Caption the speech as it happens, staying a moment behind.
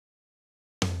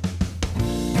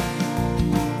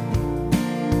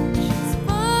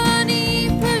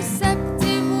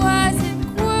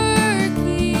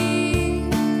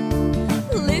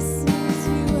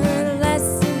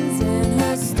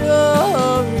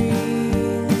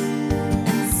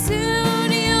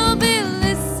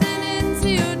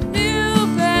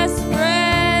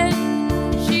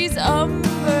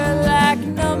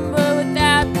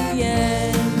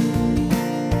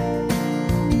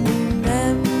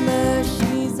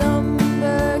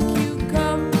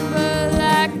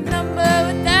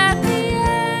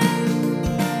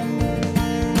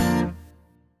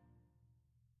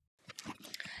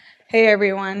Hey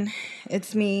everyone,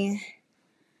 it's me,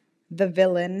 the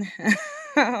villain.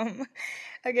 um,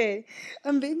 okay,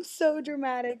 I'm being so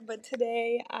dramatic, but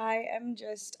today I am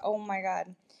just, oh my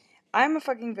god, I'm a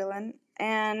fucking villain,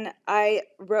 and I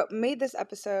made this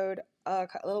episode a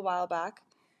little while back,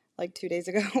 like 2 days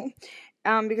ago,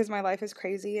 because my life is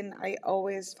crazy and I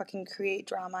always fucking create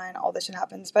drama and all this shit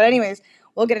happens. But anyways,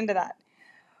 we'll get into that.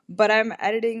 But I'm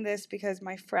editing this because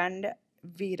my friend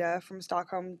Vita from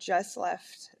Stockholm just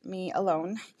left me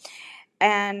alone.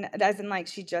 And as in, like,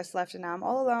 she just left and now I'm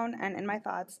all alone and in my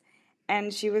thoughts.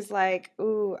 And she was like,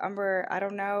 "Ooh, Umber, I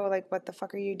don't know, like, what the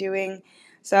fuck are you doing?"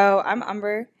 So I'm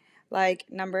Umber, like,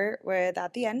 number with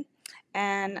at the end.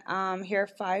 And here are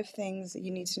 5 things you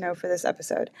need to know for this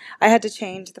episode. I had to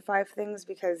change the 5 things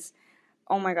because,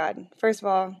 oh my God. First of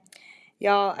all,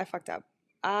 y'all, I fucked up.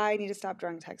 I need to stop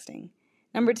drunk texting.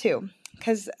 Number 2,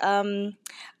 because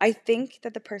I think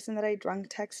that the person that I drunk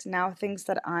text now thinks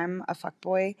that I'm a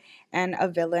fuckboy and a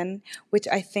villain, which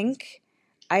I think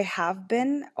I have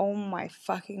been. Oh my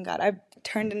fucking God. I've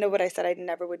turned into what I said I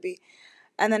never would be.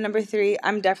 And then number 3,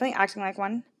 I'm definitely acting like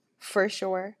one, for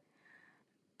sure.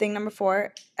 Thing number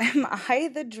 4, am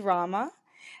I the drama?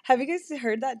 Have you guys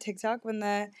heard that TikTok when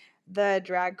the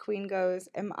drag queen goes,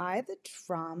 "Am I the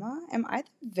drama? Am I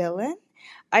the villain?"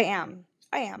 I am.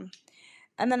 I am.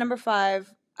 And then number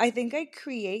 5, I think I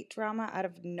create drama out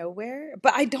of nowhere,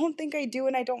 but I don't think I do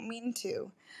and I don't mean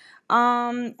to.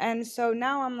 And so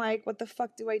now I'm like, what the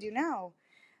fuck do I do now?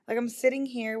 Like, I'm sitting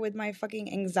here with my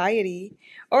fucking anxiety,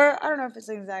 or I don't know if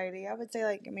it's anxiety. I would say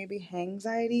like maybe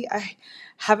anxiety. I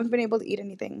haven't been able to eat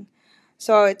anything.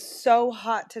 So it's so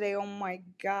hot today. Oh my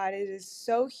God. It is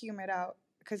so humid out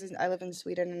because I live in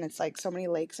Sweden and it's like so many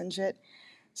lakes and shit.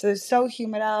 So it's so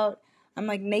humid out. I'm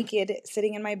like naked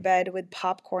sitting in my bed with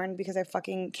popcorn because I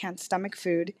fucking can't stomach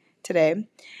food today.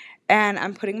 And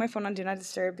I'm putting my phone on Do Not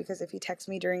Disturb because if he texts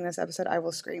me during this episode, I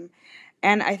will scream.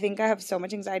 And I think I have so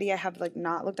much anxiety. I have like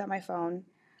not looked at my phone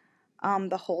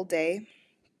the whole day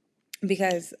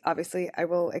because obviously I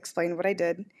will explain what I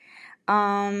did.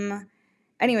 Um,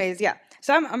 Anyways, yeah.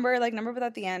 So I'm Umber, like number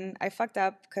without the end. I fucked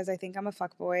up because I think I'm a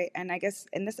fuckboy. And I guess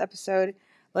in this episode,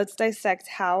 let's dissect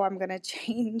how I'm gonna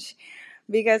change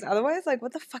because otherwise, like,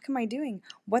 what the fuck am I doing?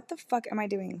 What the fuck am I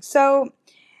doing? So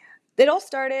it all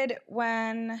started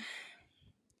when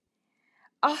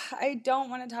I don't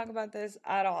want to talk about this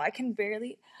at all.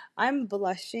 I'm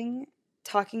blushing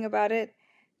talking about it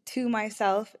to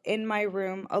myself in my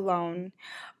room alone.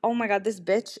 Oh my God, this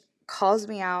bitch calls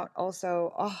me out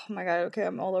also. Oh my God, okay,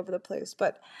 I'm all over the place.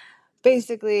 But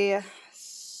basically,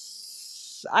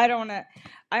 I don't want to.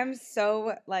 I'm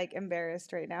so like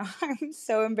embarrassed right now. I'm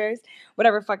so embarrassed.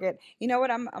 Whatever, fuck it. You know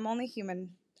what? I'm only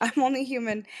human. I'm only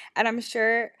human, and I'm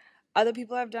sure other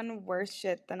people have done worse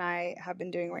shit than I have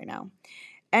been doing right now.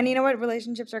 And you know what?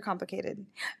 Relationships are complicated.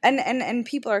 And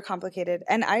people are complicated.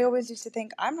 And I always used to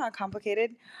think I'm not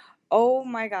complicated. Oh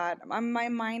my God. My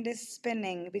mind is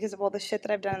spinning because of all the shit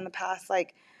that I've done in the past,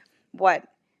 like, what?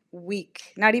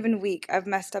 Week. Not even week. I've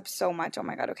messed up so much. Oh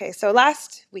my God. Okay. So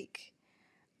last week,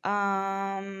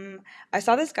 I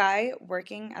saw this guy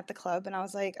working at the club and I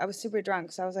was super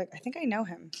drunk. So I was like, I think I know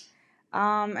him.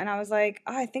 And I was like,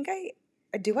 oh,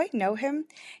 do I know him?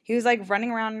 He was like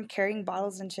running around carrying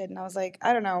bottles and shit. And I was like,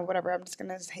 I don't know, whatever. I'm just going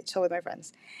to chill with my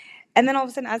friends. And then all of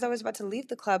a sudden, as I was about to leave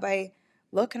the club, I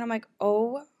look and I'm like,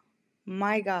 oh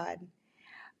my God.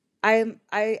 And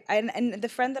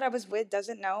the friend that I was with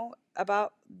doesn't know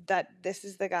about that this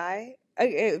is the guy.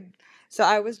 So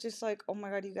I was just like, oh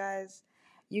my God,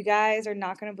 you guys are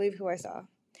not going to believe who I saw.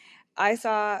 I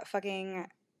saw fucking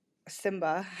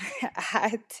Simba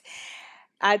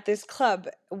at this club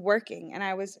working and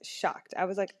I was shocked. I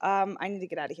was like, I need to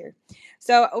get out of here.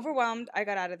 So overwhelmed, I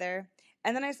got out of there.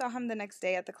 And then I saw him the next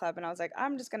day at the club and I was like,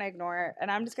 I'm just gonna ignore it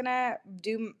and I'm just gonna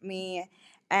do me.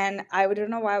 And I don't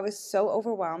know why I was so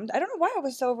overwhelmed. I don't know why I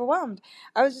was so overwhelmed.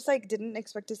 I was just like, didn't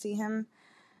expect to see him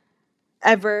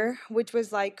ever, which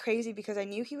was like crazy because I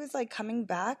knew he was like coming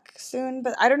back soon,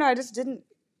 but I don't know,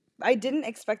 I didn't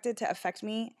expect it to affect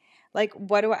me. Like,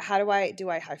 do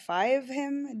I high five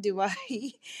him?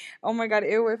 Oh my God,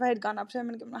 ew, if I had gone up to him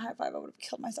and given him a high five, I would have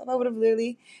killed myself. I would have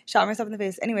literally shot myself in the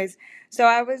face. Anyways, so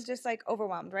I was just like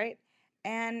overwhelmed, right?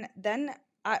 And then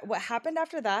what happened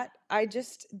after that, I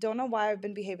just don't know why I've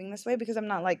been behaving this way because I'm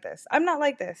not like this. I'm not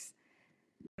like this.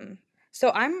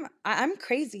 So I'm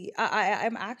crazy.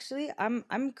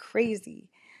 I'm crazy.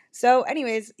 So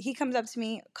anyways, he comes up to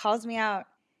me, calls me out.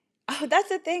 Oh, that's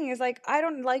the thing is like I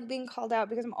don't like being called out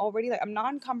because I'm already like I'm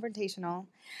non-confrontational.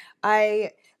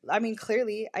 I I mean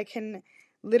clearly I can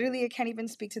Literally, I can't even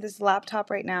speak to this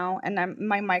laptop right now, and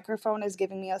my microphone is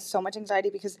giving me so much anxiety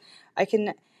because I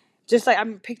can just like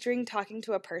I'm picturing talking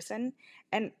to a person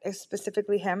and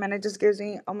specifically him, and it just gives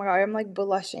me, oh my god, I'm like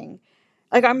blushing.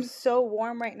 Like I'm so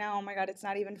warm right now. Oh my god, it's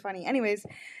not even funny. Anyways,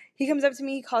 he comes up to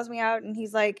me, he calls me out, and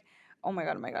he's like, "Oh my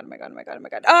god, oh my god, oh my god, oh my god, oh my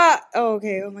god." Ah, oh,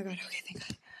 okay, oh my god, okay, thank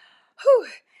God. Whew.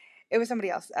 It was somebody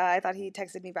else. I thought he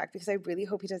texted me back because I really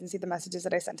hope he doesn't see the messages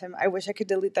that I sent him. I wish I could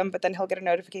delete them, but then he'll get a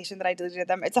notification that I deleted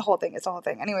them. It's a whole thing. It's a whole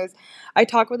thing. Anyways, I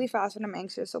talk really fast when I'm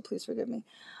anxious, so please forgive me.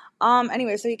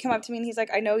 Anyway, so he came up to me and he's like,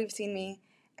 "I know you've seen me,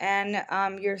 and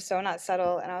you're so not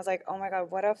subtle." And I was like, "Oh my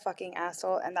god, what a fucking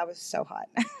asshole!" And that was so hot.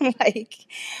 Like,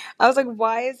 I was like,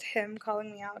 "Why is him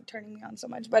calling me out, turning me on so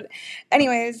much?" But,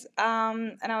 anyways,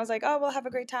 and I was like, "Oh, we'll have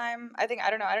a great time." I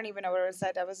don't know. I don't even know what it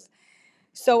said. I was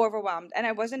so overwhelmed, and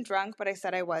I wasn't drunk, but I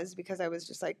said I was because I was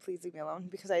just like, "Please leave me alone,"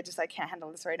 because I just like can't handle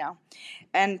this right now.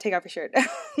 And take off your shirt.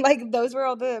 Like those were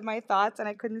all my thoughts, and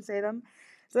I couldn't say them.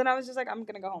 So then I was just like, I'm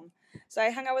gonna go home. So I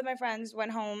hung out with my friends,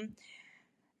 went home,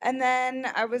 and then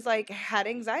I was like, had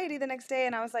anxiety the next day,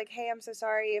 and I was like, "Hey, I'm so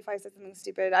sorry if I said something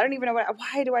stupid. I don't even know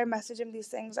why do I message him these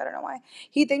things? I don't know why.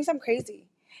 He thinks I'm crazy.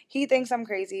 He thinks I'm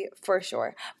crazy for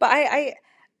sure. But I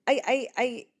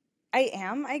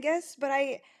am, I guess. But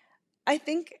I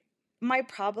think my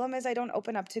problem is I don't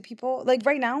open up to people. Like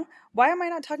right now, why am I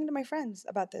not talking to my friends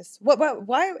about this?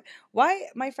 Why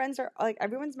my friends are like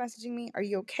everyone's messaging me, "Are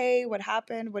you okay? What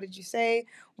happened? What did you say?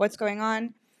 What's going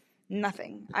on?"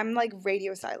 Nothing. I'm like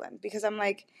radio silent because I'm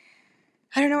like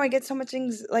I don't know, I get so much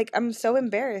things like I'm so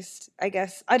embarrassed, I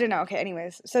guess. I don't know. Okay,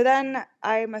 anyways. So then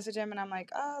I message him and I'm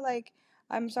like, "Oh, like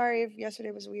I'm sorry if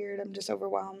yesterday was weird. I'm just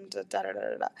overwhelmed." Da, da, da,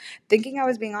 da, da. Thinking I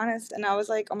was being honest, and I was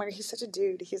like, "Oh my god, he's such a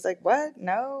dude." He's like, "What?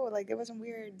 No, like it wasn't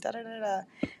weird." Da da da da.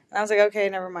 And I was like, "Okay,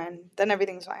 never mind. Then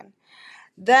everything's fine."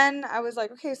 Then I was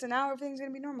like, "Okay, so now everything's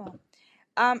gonna be normal."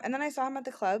 And then I saw him at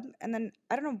the club, and then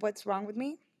I don't know what's wrong with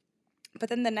me, but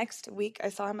then the next week I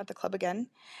saw him at the club again,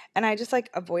 and I just like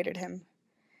avoided him,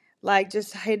 like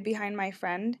just hid behind my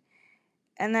friend,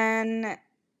 and then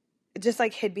just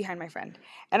like hid behind my friend.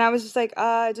 And I was just like,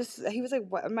 just he was like,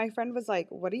 "What?" My friend was like,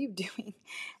 "What are you doing?"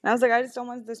 And I was like, "I just don't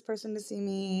want this person to see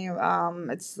me.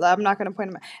 It's I'm not gonna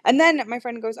point him out." And then my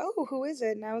friend goes, "Oh, who is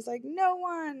it?" And I was like, "No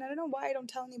one. I don't know why I don't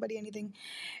tell anybody anything."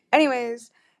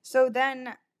 Anyways, so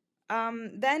then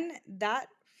that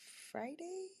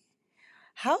Friday.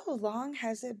 How long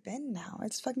has it been now?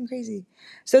 It's fucking crazy.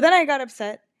 So then I got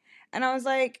upset and I was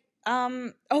like,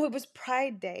 oh, it was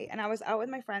Pride Day. And I was out with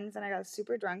my friends and I got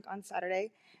super drunk on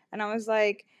Saturday. And I was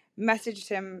like, messaged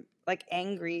him like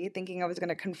angry, thinking I was going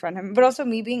to confront him. But also,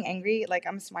 me being angry, like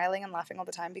I'm smiling and laughing all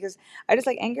the time because I just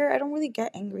like anger. I don't really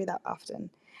get angry that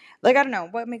often. Like, I don't know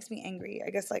what makes me angry.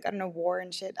 I guess, like, I don't know, war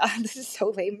and shit. This is so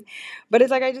lame. But it's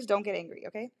like, I just don't get angry,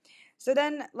 okay? So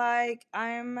then, like,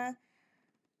 I'm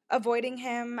avoiding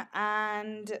him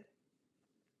and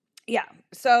yeah,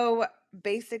 so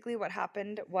basically what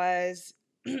happened was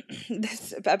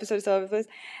this episode is so over this.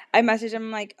 I messaged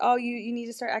him like, "Oh, you need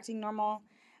to start acting normal,"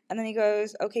 and then he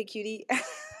goes, "Okay, cutie."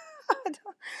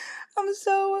 I'm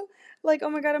so like, oh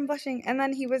my god, I'm blushing. And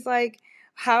then he was like,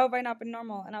 "How have I not been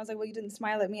normal?" And I was like, "Well, you didn't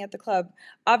smile at me at the club."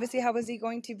 Obviously, how was he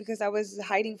going to? Because I was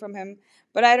hiding from him.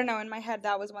 But I don't know. In my head,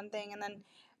 that was one thing, and then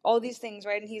all these things,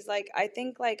 right? And he's like, "I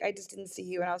think like I just didn't see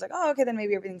you," and I was like, "Oh, okay, then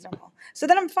maybe everything's normal." So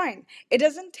then I'm fine. It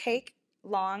doesn't take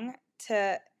long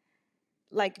to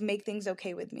like make things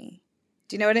okay with me.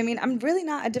 Do you know what I mean? I'm really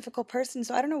not a difficult person,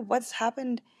 so I don't know what's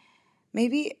happened.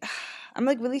 Maybe I'm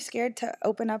like really scared to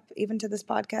open up even to this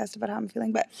podcast about how I'm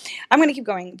feeling, but I'm going to keep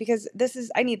going because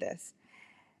I need this.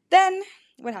 Then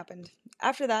what happened?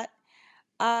 After that,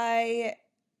 I,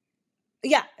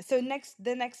 yeah, so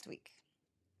the next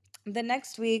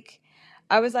week,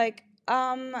 I was like,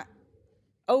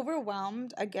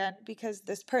 overwhelmed again because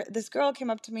this girl came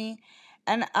up to me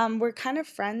and we're kind of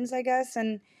friends, I guess,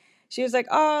 and she was like,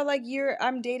 "Oh, like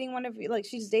I'm dating one of you." Like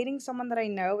she's dating someone that I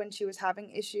know and she was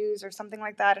having issues or something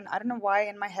like that, and I don't know why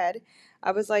in my head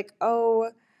I was like,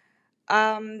 "Oh,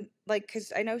 like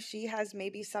cuz I know she has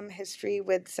maybe some history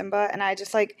with Simba, and I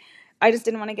just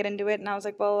didn't want to get into it, and I was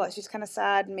like, "Well, she's kind of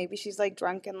sad and maybe she's like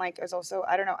drunk and like is also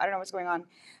I don't know what's going on."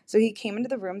 So he came into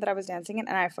the room that I was dancing in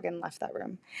and I fucking left that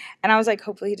room. And I was like,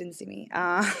 "Hopefully he didn't see me."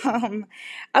 Why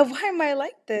am I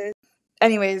like this?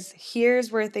 Anyways,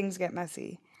 here's where things get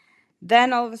messy.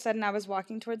 Then all of a sudden I was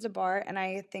walking towards a bar and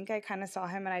I think I kind of saw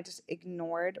him and I just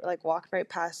ignored or like walked right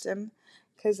past him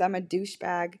cuz I'm a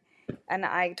douchebag. And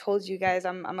I told you guys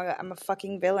I'm a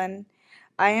fucking villain.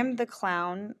 I am the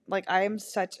clown. Like I am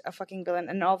such a fucking villain.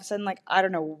 And all of a sudden like I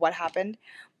don't know what happened,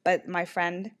 but my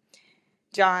friend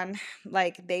John,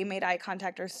 like they made eye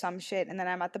contact or some shit, and then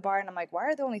I'm at the bar and I'm like, why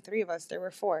are there only three of us? There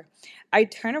were four. I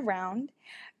turn around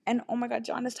and oh my god,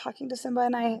 John is talking to Simba,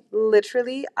 and I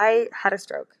had a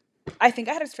stroke. I think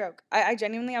I had a stroke. I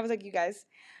genuinely, I was like, you guys,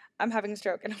 I'm having a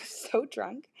stroke. And I was so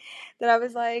drunk that I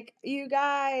was like, you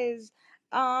guys,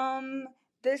 um,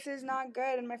 this is not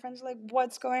good. And my friends were like,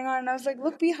 what's going on? And I was like,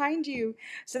 look behind you.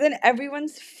 So then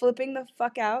everyone's flipping the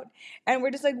fuck out. And we're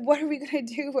just like, what are we going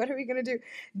to do? What are we going to do?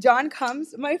 John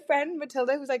comes. My friend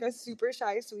Matilda, who's like a super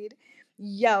shy Swede,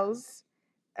 yells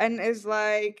and is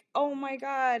like, "Oh my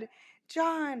god,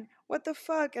 John, what the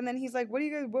fuck?" And then he's like, "What are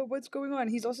you guys? What's going on?"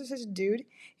 He's also such a dude.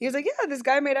 He was like, "Yeah, this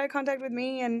guy made eye contact with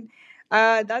me, and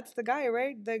that's the guy,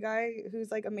 right? The guy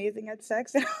who's like amazing at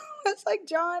sex." And I was like,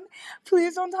 "John,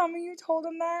 please don't tell me you told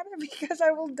him that because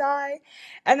I will die."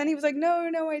 And then he was like, "No,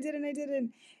 no, I didn't, I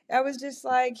didn't." I was just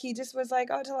like, he just was like,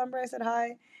 "Oh, tell Amber I said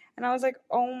hi." And I was like,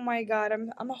 "Oh my god,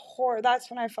 I'm a whore." That's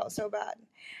when I felt so bad.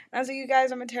 And I was like, "You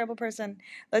guys, I'm a terrible person.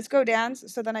 Let's go dance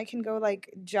so then I can go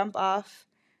like jump off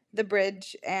the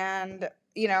bridge and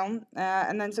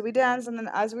and then so we danced, and then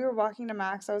as we were walking to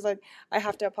Max, I was like, I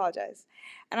have to apologize.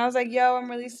 And I was like, yo, I'm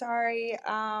really sorry.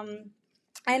 And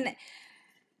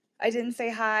I didn't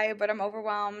say hi, but I'm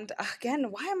overwhelmed. Again,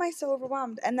 why am I so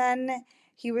overwhelmed? And then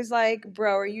he was like,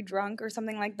 bro, are you drunk or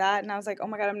something like that? And I was like, oh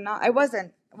my God, I'm not. I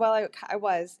wasn't. Well, I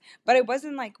was, but I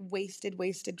wasn't like wasted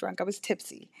drunk. I was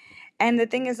tipsy. And the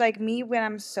thing is, like, me, when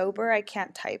I'm sober, I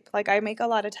can't type. Like, I make a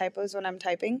lot of typos when I'm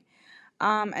typing.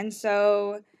 And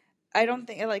so I don't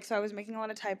think, like, so I was making a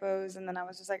lot of typos, and then I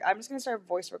was just like, I'm just going to start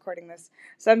voice recording this.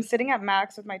 So I'm sitting at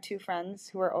Max with my two friends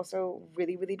who are also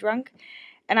really, really drunk,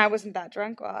 and I wasn't that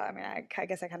drunk. Well, I mean, I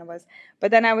guess I kind of was,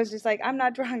 but then I was just like, I'm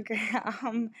not drunk.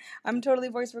 I'm totally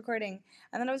voice recording,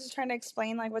 and then I was just trying to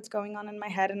explain like what's going on in my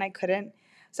head, and I couldn't.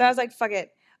 So I was like, fuck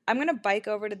it. I'm gonna bike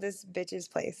over to this bitch's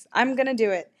place. I'm gonna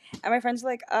do it. And my friends were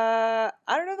like, I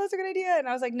don't know if that's a good idea. And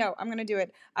I was like, no, I'm gonna do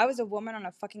it. I was a woman on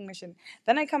a fucking mission.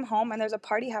 Then I come home and there's a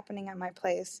party happening at my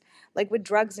place, like with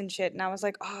drugs and shit. And I was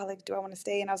like, oh, like, do I want to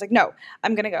stay? And I was like, no,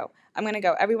 I'm gonna go. I'm gonna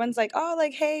go. Everyone's like, oh,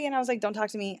 like, hey. And I was like, don't talk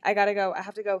to me. I gotta go. I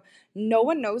have to go. No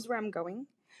one knows where I'm going.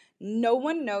 No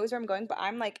one knows where I'm going, but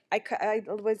I'm like, I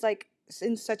was like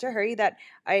in such a hurry that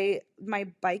my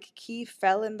bike key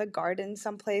fell in the garden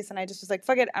someplace, and I just was like,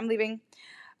 fuck it, I'm leaving.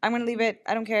 I'm gonna leave it.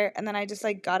 I don't care. And then I just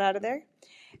like got out of there.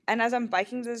 And as I'm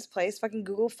biking to this place, fucking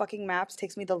Google fucking Maps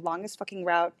takes me the longest fucking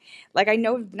route. Like, I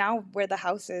know now where the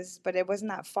house is, but it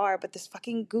wasn't that far. But this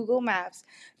fucking Google Maps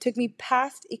took me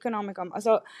past Economicum.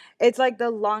 So it's like the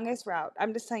longest route.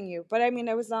 I'm just telling you. But I mean,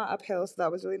 it was not uphill, so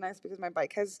that was really nice because my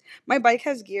bike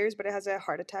has gears, but it has a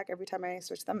heart attack every time I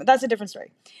switch them. That's a different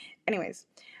story. Anyways,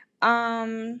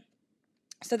 um,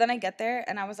 so then I get there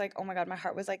and I was like, oh my god, my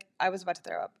heart was like I was about to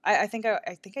throw up. I think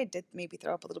I did maybe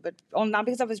throw up a little bit. Well, not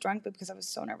because I was drunk, but because I was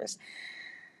so nervous.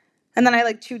 And then I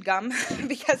like chewed gum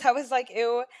because I was like,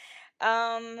 ew.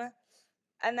 Um,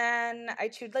 and then I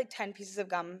chewed like 10 pieces of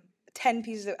gum. 10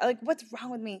 pieces of like, what's wrong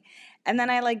with me? And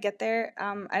then I like get there.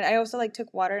 And I also like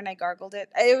took water and I gargled it.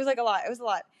 It was like a lot. It was a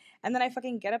lot. And then I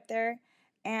fucking get up there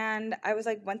and I was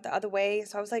like went the other way.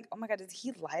 So I was like, oh my god, did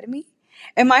he lie to me?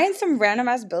 Am I in some random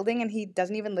ass building and he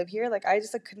doesn't even live here? Like I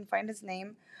just like couldn't find his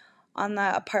name on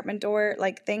the apartment door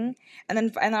like thing. And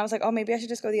then I was like, oh, maybe I should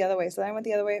just go the other way. So then I went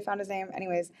the other way, I found his name,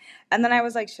 anyways. And then I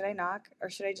was like, should I knock or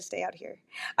should I just stay out here?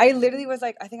 I literally was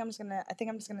like, I think I'm just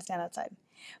gonna stand outside.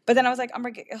 But then I was like,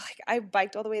 like I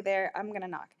biked all the way there. I'm gonna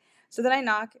knock. So then I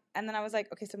knock, and then I was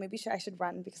like, okay, so maybe I should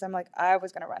run because I'm like I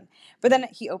was gonna run. But then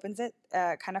he opens it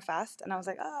kind of fast, and I was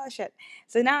like, oh shit.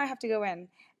 So now I have to go in,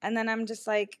 and then I'm just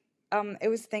like, it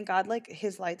was thank God like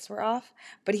his lights were off,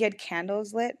 but he had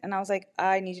candles lit, and I was like,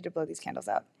 I need you to blow these candles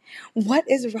out. What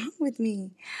is wrong with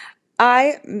me?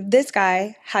 This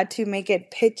guy had to make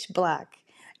it pitch black,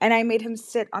 and I made him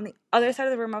sit on the other side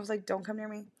of the room. I was like, don't come near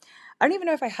me. I don't even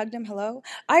know if I hugged him. Hello.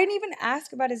 I didn't even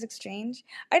ask about his exchange.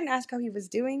 I didn't ask how he was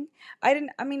doing. I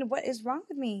mean, what is wrong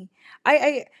with me?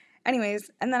 I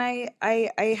anyways, and then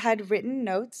I had written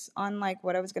notes on like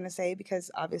what I was gonna say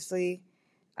because obviously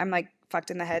I'm like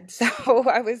fucked in the head. So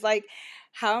I was like,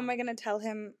 how am I gonna tell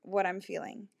him what I'm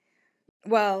feeling?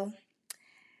 Well,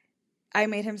 I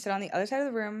made him sit on the other side of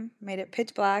the room, made it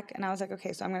pitch black, and I was like,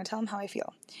 okay, so I'm gonna tell him how I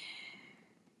feel.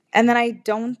 And then I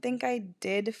don't think I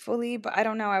did fully, but I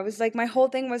don't know. I was like, my whole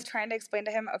thing was trying to explain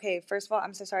to him, okay, first of all,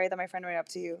 I'm so sorry that my friend ran up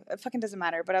to you. It fucking doesn't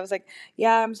matter. But I was like,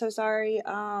 yeah, I'm so sorry.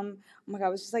 Oh my god, I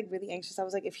was just like really anxious. I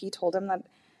was like, if he told him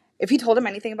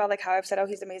anything about like how I've said, oh,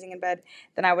 he's amazing in bed,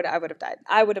 then I would have died.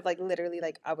 I would have like literally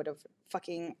like I would have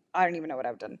fucking I don't even know what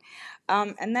I've done.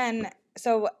 And then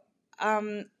so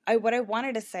I what I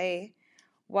wanted to say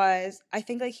was I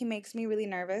think like he makes me really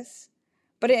nervous,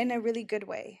 but in a really good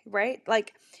way, right?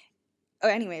 Like, oh,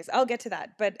 anyways, I'll get to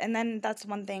that. But and then that's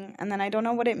one thing, and then I don't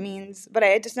know what it means, but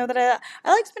I just know that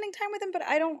I like spending time with him, but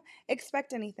I don't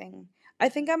expect anything. I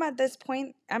think I'm at this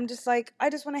point. I'm just like I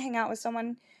just want to hang out with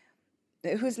someone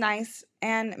who's nice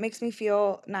and makes me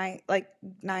feel nice, like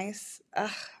nice. Ugh,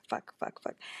 fuck.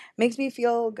 Makes me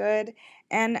feel good,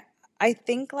 and I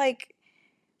think like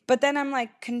but then I'm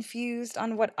like confused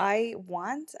on what I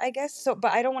want, I guess. So,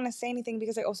 but I don't want to say anything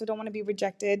because I also don't want to be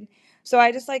rejected. So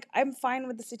I just like I'm fine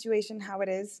with the situation how it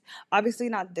is. Obviously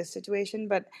not this situation,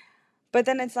 but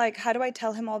then it's like how do I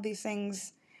tell him all these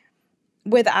things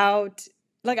without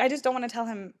like I just don't want to tell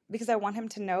him because I want him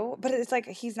to know, but it's like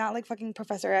he's not like fucking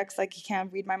Professor X, like he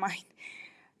can't read my mind.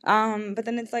 But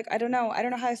then it's like I don't know. I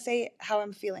don't know how to say how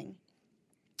I'm feeling.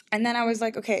 And then I was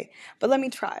like, okay, but let me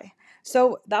try.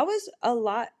 So that was a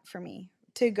lot for me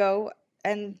to go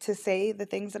and to say the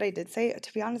things that I did say.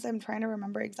 To be honest, I'm trying to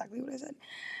remember exactly what I said.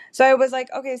 So I was like,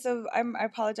 okay, so I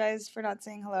apologize for not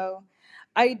saying hello.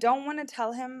 I don't want to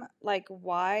tell him like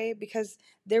why because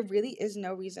there really is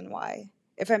no reason why,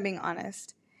 if I'm being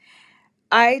honest.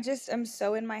 I just am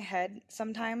so in my head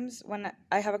sometimes when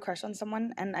I have a crush on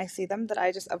someone and I see them that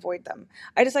I just avoid them.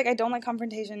 I just like I don't like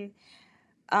confrontation.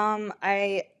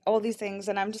 I all these things,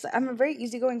 and I'm a very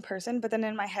easygoing person, but then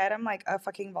in my head, I'm like a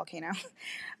fucking volcano.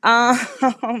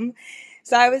 um,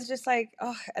 so I was just like,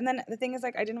 oh, and then the thing is,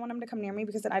 like, I didn't want him to come near me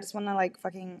because then I just want to like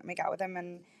fucking make out with him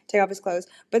and take off his clothes.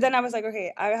 But then I was like,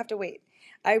 okay, I have to wait.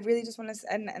 I really just want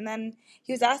to, and then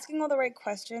he was asking all the right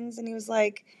questions, and he was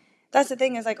like, that's the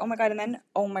thing is like, oh my god, and then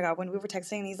oh my god, when we were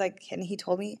texting, and he's like, and he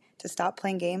told me to stop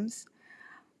playing games.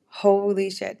 Holy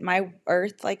shit. My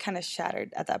earth like kind of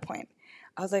shattered at that point.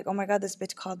 I was like, oh my God, this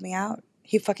bitch called me out.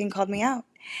 He fucking called me out.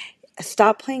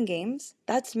 Stop playing games.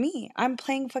 That's me. I'm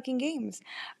playing fucking games.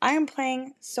 I am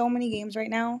playing so many games right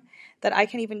now that I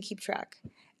can't even keep track.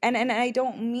 And I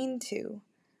don't mean to,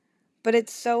 but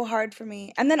it's so hard for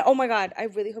me. And then oh my God, I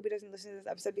really hope he doesn't listen to this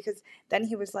episode because then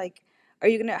he was like, how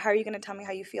are you gonna tell me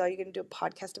how you feel? Are you gonna do a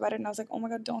podcast about it? And I was like, oh my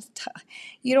God,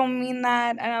 you don't mean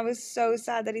that. And I was so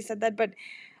sad that he said that, but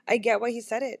I get why he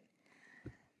said it.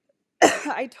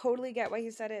 I totally get why he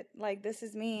said it. Like, this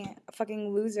is me, a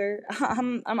fucking loser.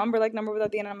 I'm Umber like number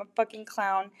without the end. I'm a fucking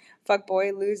clown, fuck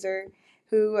boy, loser,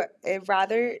 who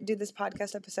rather do this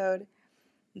podcast episode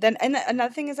than. And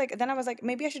another thing is like, then I was like,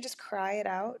 maybe I should just cry it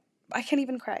out. I can't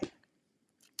even cry.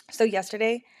 So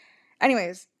yesterday,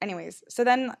 anyways. So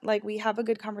then like we have a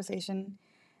good conversation,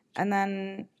 and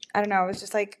then I don't know. I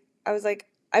was like,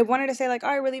 I wanted to say like, oh,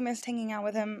 I really missed hanging out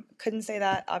with him. Couldn't say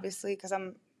that obviously because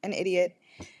I'm an idiot.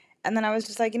 And then I was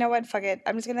just like, you know what? Fuck it.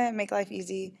 I'm just gonna make life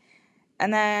easy.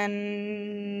 And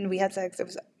then we had sex. It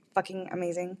was fucking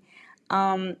amazing.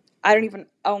 I don't even.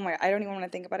 Oh my! I don't even want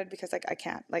to think about it because like I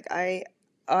can't. Like I.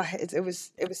 It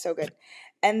was so good.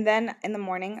 And then in the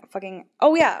morning, fucking.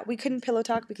 Oh yeah, we couldn't pillow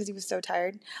talk because he was so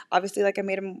tired. Obviously, like I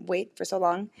made him wait for so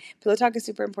long. Pillow talk is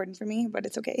super important for me, but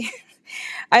it's okay.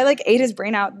 I like ate his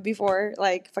brain out before,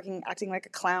 like fucking acting like a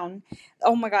clown.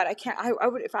 Oh my god, I can't. I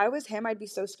would if I was him, I'd be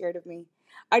so scared of me.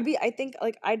 I'd think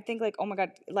like oh my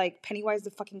god, like Pennywise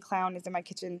the fucking clown is in my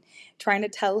kitchen trying to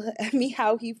tell me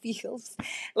how he feels.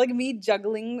 Like me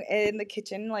juggling in the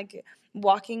kitchen, like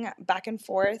walking back and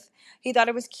forth. He thought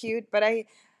it was cute, but I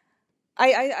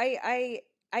I I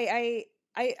I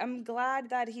I am glad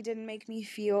that he didn't make me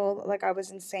feel like I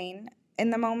was insane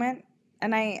in the moment.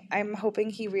 And I'm hoping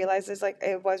he realizes like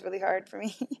it was really hard for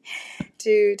me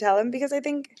to tell him because I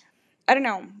think I don't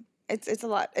know. It's a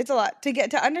lot. It's a lot to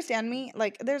get to understand me.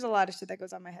 Like there's a lot of shit that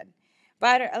goes on my head. But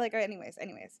I don't, like anyways.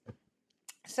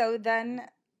 So then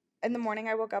in the morning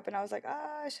I woke up and I was like,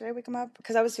 should I wake him up?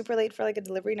 Because I was super late for like a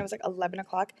delivery and it was like 11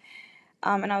 o'clock.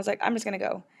 And I was like, I'm just gonna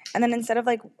go. And then instead of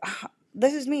like,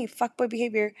 this is me, fuckboy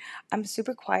behavior, I'm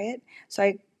super quiet. So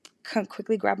I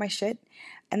quickly grab my shit,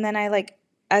 and then I like,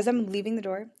 as I'm leaving the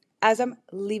door, as I'm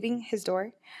leaving his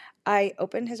door, I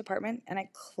open his apartment and I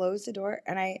close the door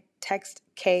and I text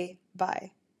K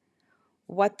bye.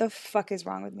 What the fuck is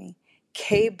wrong with me?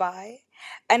 K bye.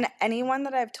 And anyone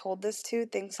that I've told this to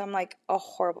thinks I'm like a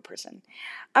horrible person.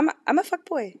 I'm a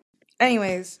fuckboy.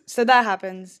 Anyways, so that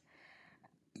happens.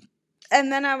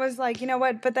 And then I was like, you know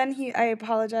what? But then I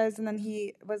apologized, and then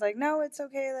he was like, no, it's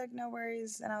okay, like no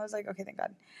worries. And I was like, okay, thank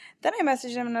God. Then I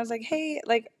messaged him, and I was like, hey,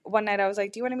 like one night I was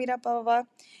like, do you want to meet up? Blah blah blah.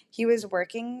 He was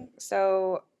working,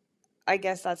 so I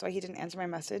guess that's why he didn't answer my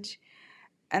message.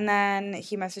 And then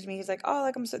he messaged me. He's like, oh,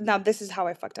 like I'm so now. This is how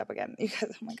I fucked up again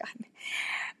because oh my God,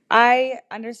 I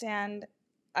understand.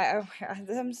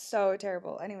 I'm so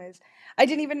terrible. Anyways, I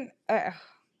didn't even. I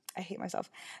hate myself.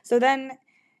 So then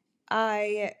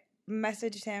I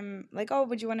messaged him like, "Oh,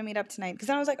 would you want to meet up tonight?" Because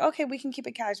then I was like, "Okay, we can keep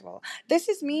it casual." This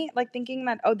is me like thinking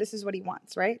that, oh, this is what he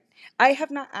wants, right? I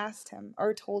have not asked him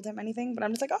or told him anything, but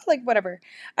I'm just like, oh, like whatever.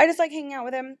 I just like hanging out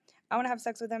with him. I want to have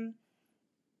sex with him.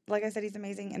 Like I said, he's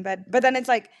amazing in bed. But then it's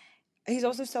like he's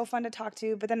also so fun to talk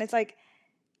to. But then it's like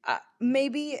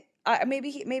maybe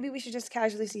we should just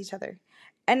casually see each other,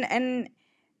 and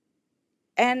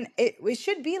and it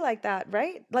should be like that,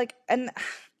 right? Like and.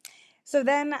 So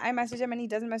then I messaged him and he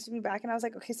doesn't message me back. And I was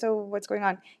like, okay, so what's going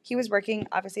on? He was working.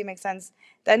 Obviously, it makes sense.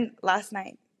 Then last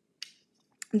night,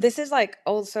 this is like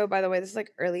also, by the way, this is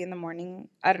like early in the morning.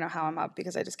 I don't know how I'm up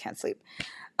because I just can't sleep.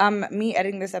 Me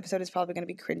editing this episode is probably going to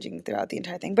be cringing throughout the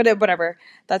entire thing, but whatever.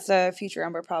 That's a future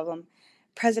Umber problem.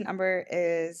 Present Umber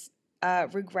is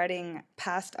regretting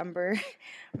past Umber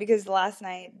because last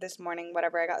night, this morning,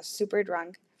 whatever, I got super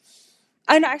drunk.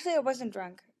 And actually, I wasn't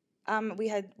drunk. We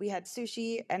had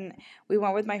sushi and we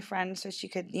went with my friend so she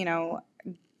could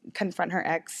confront her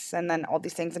ex and then all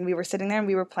these things. And we were sitting there and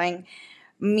we were playing.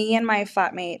 Me and my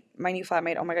flatmate, my new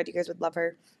flatmate. Oh my god, you guys would love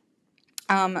her.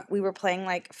 We were playing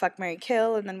like Fuck Mary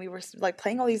Kill, and then we were like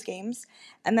playing all these games,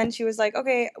 and then she was like,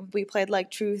 "Okay," we played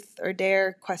like Truth or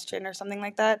Dare question or something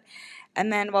like that,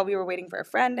 and then while we were waiting for a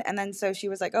friend, and then so she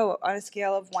was like, "Oh, on a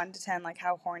scale of 1 to 10, like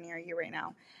how horny are you right now?"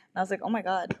 And I was like, "Oh my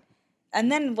god." And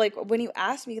then like when you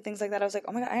asked me things like that, I was like,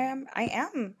 "Oh my god, I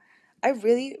am. I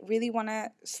really, really want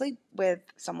to sleep with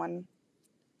someone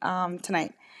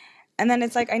tonight." And then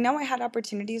it's like I know I had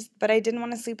opportunities, but I didn't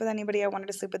want to sleep with anybody. I wanted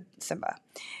to sleep with Simba.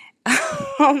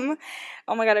 um,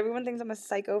 oh my god, everyone thinks I'm a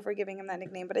psycho for giving him that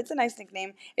nickname, but it's a nice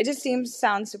nickname. It just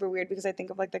sounds super weird because I think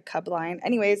of like the cub line.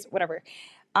 Anyways, whatever.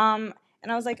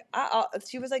 And I was like,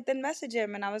 she was like, then message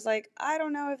him, and I was like, I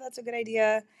don't know if that's a good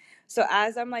idea. So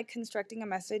as I'm like constructing a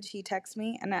message, he texts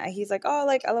me, and he's like, oh,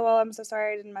 like, lol, I'm so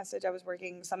sorry I didn't message. I was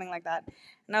working, something like that.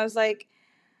 And I was like,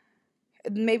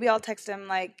 maybe I'll text him,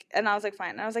 like, and I was like,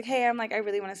 fine. And I was like, hey, I'm like, I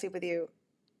really want to sleep with you.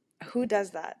 Who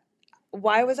does that?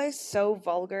 Why was I so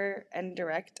vulgar and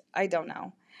direct? I don't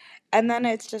know. And then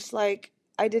it's just like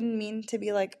I didn't mean to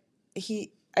be like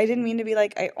I didn't mean to be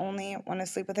like I only want to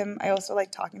sleep with him. I also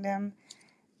like talking to him.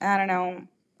 I don't know.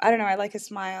 I don't know. I like his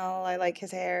smile. I like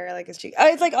his hair. I like his cheek.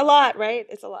 It's like a lot, right?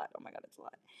 It's a lot. Oh my god, it's a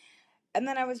lot. And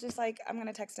then I was just like, I'm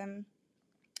gonna text him.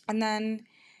 And then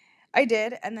I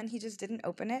did, and then he just didn't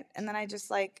open it. And then I just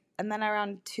like, and then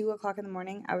around 2 o'clock in the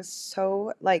morning, I was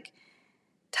so like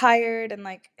tired and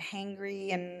like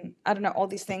hangry and I don't know, all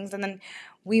these things. And then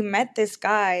we met this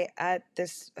guy at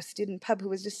this student pub who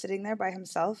was just sitting there by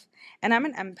himself. And I'm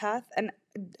an empath, and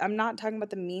I'm not talking about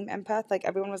the meme empath, like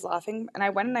everyone was laughing. And I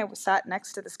went and I sat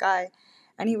next to this guy,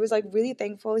 and he was like really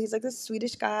thankful. He's like this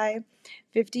Swedish guy,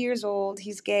 50 years old.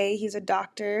 He's gay. He's a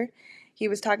doctor. He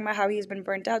was talking about how he's been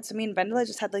burnt out. So me and Vendela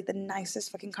just had like the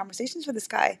nicest fucking conversations with this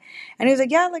guy. And he was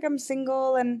like, yeah, like I'm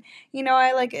single and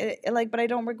I like it, like, but I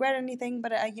don't regret anything.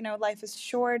 But life is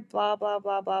short. Blah blah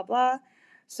blah blah blah.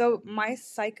 So my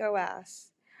psycho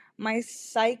ass, my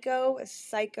psycho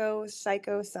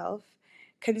self,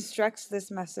 constructs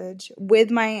this message with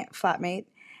my flatmate,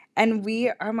 and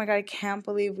oh my god, I can't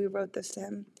believe we wrote this to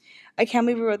him. I can't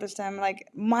believe we wrote this to him. Like,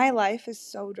 my life is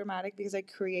so dramatic because I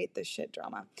create this shit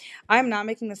drama. I'm not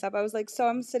making this up. I was like, so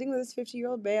I'm sitting with this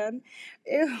 50-year-old man.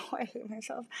 Ew, I hate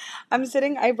myself. I'm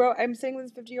sitting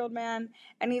with this 50-year-old man,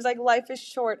 and he's like, life is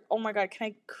short. Oh my god, can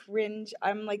I cringe?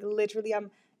 I'm like, literally,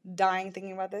 I'm dying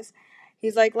thinking about this.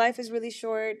 He's like, life is really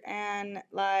short, and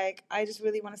like, I just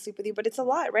really want to sleep with you, but it's a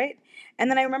lot, right? And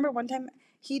then I remember one time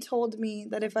he told me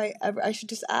that if I ever, I should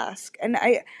just ask, and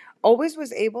I always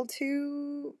was able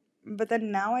to, but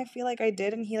then now I feel like I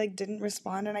did, and he like didn't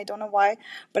respond, and I don't know why,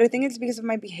 but I think it's because of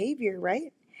my behavior,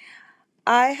 right?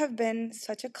 I have been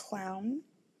such a clown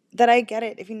that I get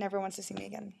it if he never wants to see me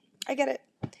again. I get it.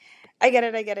 I get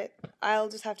it. I get it. I'll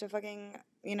just have to fucking,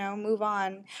 move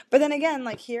on. But then again,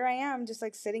 like here I am just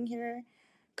like sitting here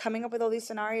coming up with all these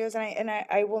scenarios, and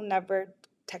I will never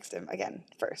text him again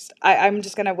first. I'm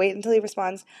just gonna wait until he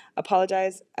responds,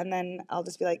 apologize, and then I'll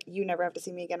just be like, you never have to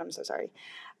see me again. I'm so sorry.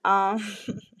 Um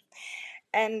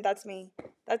and that's me.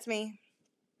 That's me.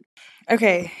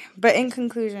 Okay, but in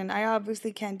conclusion, I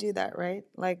obviously can't do that, right?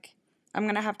 Like, I'm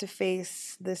gonna have to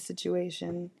face this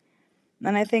situation.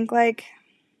 And I think, like,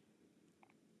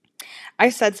 I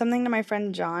said something to my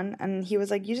friend John, and he was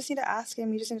like, you just need to ask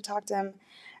him, you just need to talk to him.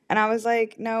 And I was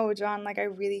like, no, John, like, I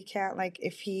really can't. Like,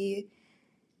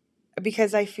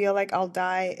 because I feel like I'll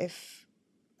die if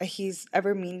he's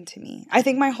ever mean to me. I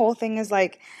think my whole thing is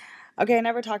like, okay, I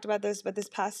never talked about this, but this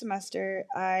past semester,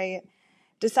 I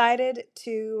decided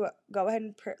to go ahead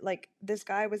and like this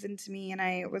guy was into me, and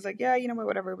I was like, yeah, you know what,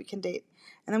 whatever, we can date.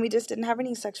 And then we just didn't have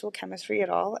any sexual chemistry at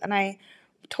all, and I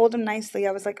told him nicely.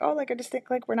 I was like, oh, like I just think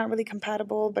like we're not really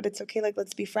compatible, but it's okay, like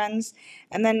let's be friends.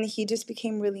 And then he just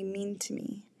became really mean to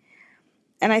me.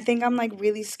 And I think I'm like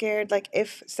really scared. Like,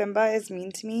 if Simba is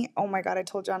mean to me, oh my God, I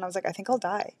told John, I was like, I think I'll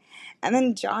die. And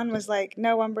then John was like,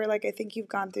 no, Umber, like, I think you've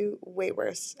gone through way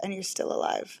worse and you're still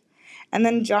alive. And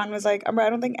then John was like, Umber,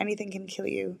 I don't think anything can kill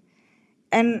you.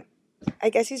 And I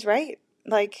guess he's right.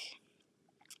 Like,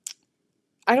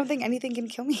 I don't think anything can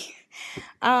kill me.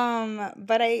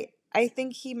 But I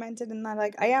think he meant it in that,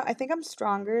 like, I think I'm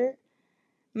stronger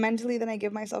mentally than I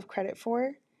give myself credit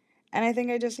for. And I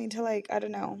think I just need to, like, I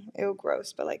don't know, ew,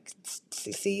 gross, but like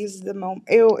seize the moment.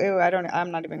 Ew, ew, I don't know.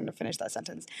 I'm not even gonna finish that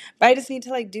sentence. But I just need to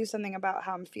like do something about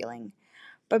how I'm feeling.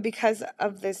 But because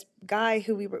of this guy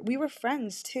who we were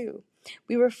friends too.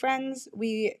 We were friends.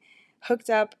 We hooked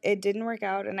up. It didn't work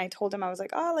out, and I told him, I was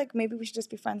like, oh, like maybe we should just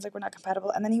be friends. Like we're not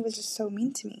compatible. And then he was just so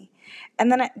mean to me. And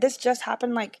then this just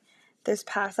happened like this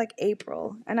past like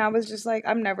April, and I was just like,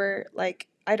 I'm never like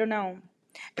I don't know.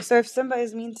 So if somebody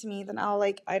is mean to me, then I'll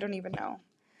like I don't even know.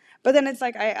 But then it's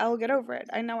like I'll get over it.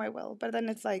 I know I will. But then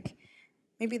it's like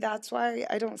maybe that's why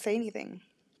I don't say anything.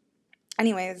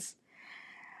 Anyways,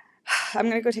 I'm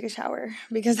gonna go take a shower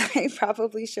because I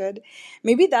probably should.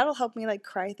 Maybe that'll help me like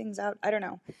cry things out. I don't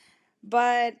know.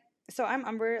 But so I'm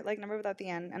Umber, like Number Without the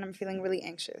End, and I'm feeling really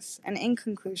anxious. And in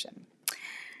conclusion,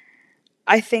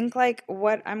 I think like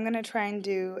what I'm gonna try and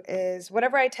do is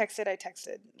whatever I texted, I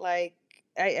texted. Like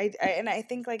and I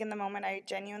think like in the moment I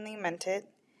genuinely meant it.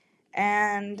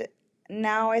 And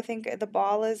now I think the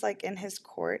ball is like in his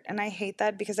court, and I hate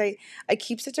that because I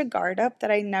keep such a guard up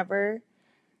that I never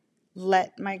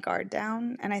let my guard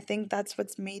down, and I think that's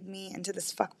what's made me into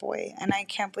this fuck boy. And I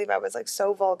can't believe I was like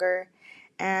so vulgar,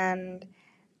 and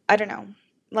I don't know,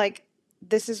 like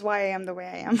this is why I am the way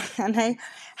I am, and I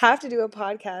have to do a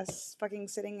podcast fucking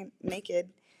sitting naked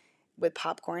with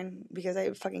popcorn because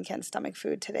I fucking can't stomach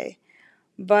food today.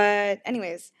 But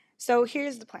anyways, so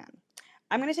here's the plan.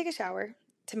 I'm gonna take a shower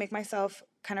to make myself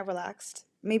kind of relaxed,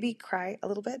 maybe cry a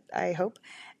little bit, I hope.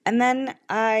 And then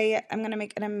I'm gonna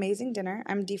make an amazing dinner.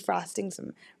 I'm defrosting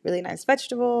some really nice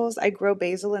vegetables. I grow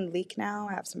basil and leek now.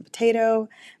 I have some potato,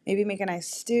 maybe make a nice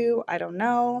stew. I don't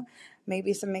know.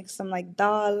 Maybe make some like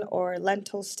dal or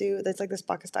lentil stew. That's like this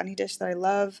Pakistani dish that I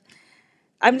love.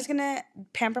 I'm just gonna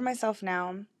pamper myself now.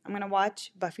 I'm gonna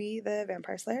watch Buffy the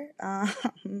Vampire Slayer.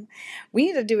 We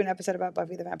need to do an episode about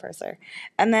Buffy the Vampire Slayer,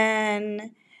 and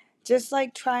then just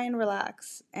like try and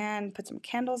relax and put some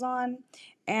candles on.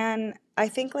 And I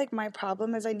think like my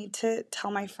problem is I need to tell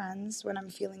my friends when I'm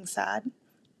feeling sad.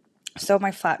 So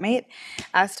my flatmate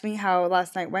asked me how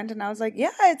last night went, and I was like,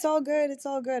 "Yeah, it's all good. It's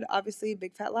all good." Obviously,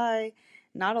 big fat lie,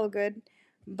 not all good,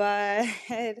 but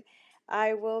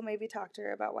I will maybe talk to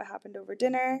her about what happened over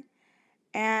dinner.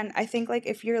 And I think like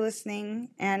if you're listening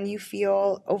and you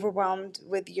feel overwhelmed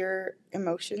with your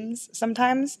emotions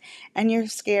sometimes, and you're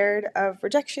scared of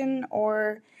rejection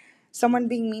or someone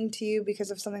being mean to you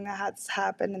because of something that has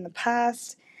happened in the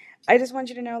past, I just want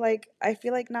you to know, like, I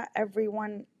feel like not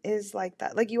everyone is like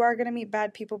that. Like, you are going to meet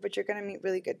bad people, but you're going to meet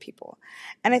really good people.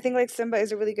 And I think, like, Simba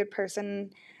is a really good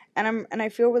person. And I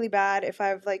feel really bad if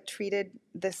I've, like, treated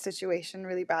this situation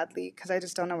really badly because I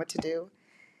just don't know what to do.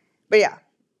 But yeah,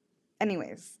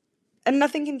 anyways. And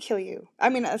nothing can kill you. I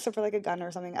mean, except for, like, a gun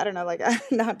or something. I don't know, like,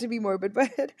 not to be morbid,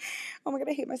 but oh my God,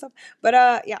 I hate myself.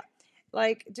 But, yeah.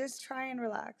 Like, just try and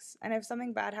relax. And if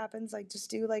something bad happens, like,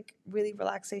 just do, like, really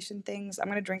relaxation things. I'm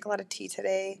going to drink a lot of tea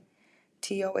today.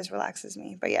 Tea always relaxes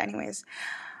me. But yeah, anyways,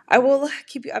 I will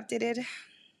keep you updated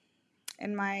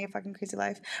in my fucking crazy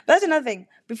life. But that's another thing.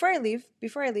 Before I leave,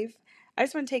 I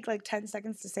just want to take, like, 10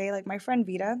 seconds to say, like, my friend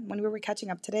Vita, when we were catching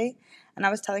up today, and I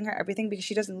was telling her everything because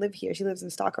she doesn't live here. She lives in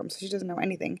Stockholm, so she doesn't know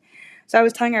anything. So I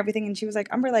was telling her everything, and she was like,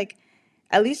 Umber, like,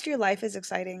 at least your life is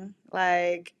exciting.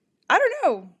 Like, I don't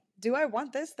know. Do I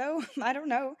want this though? I don't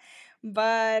know.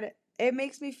 But it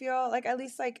makes me feel like at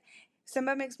least like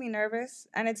Simba makes me nervous,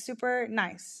 and it's super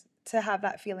nice to have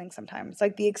that feeling sometimes,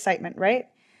 like the excitement, right?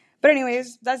 But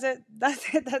anyways, that's it.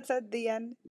 That's it. That's at the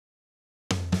end.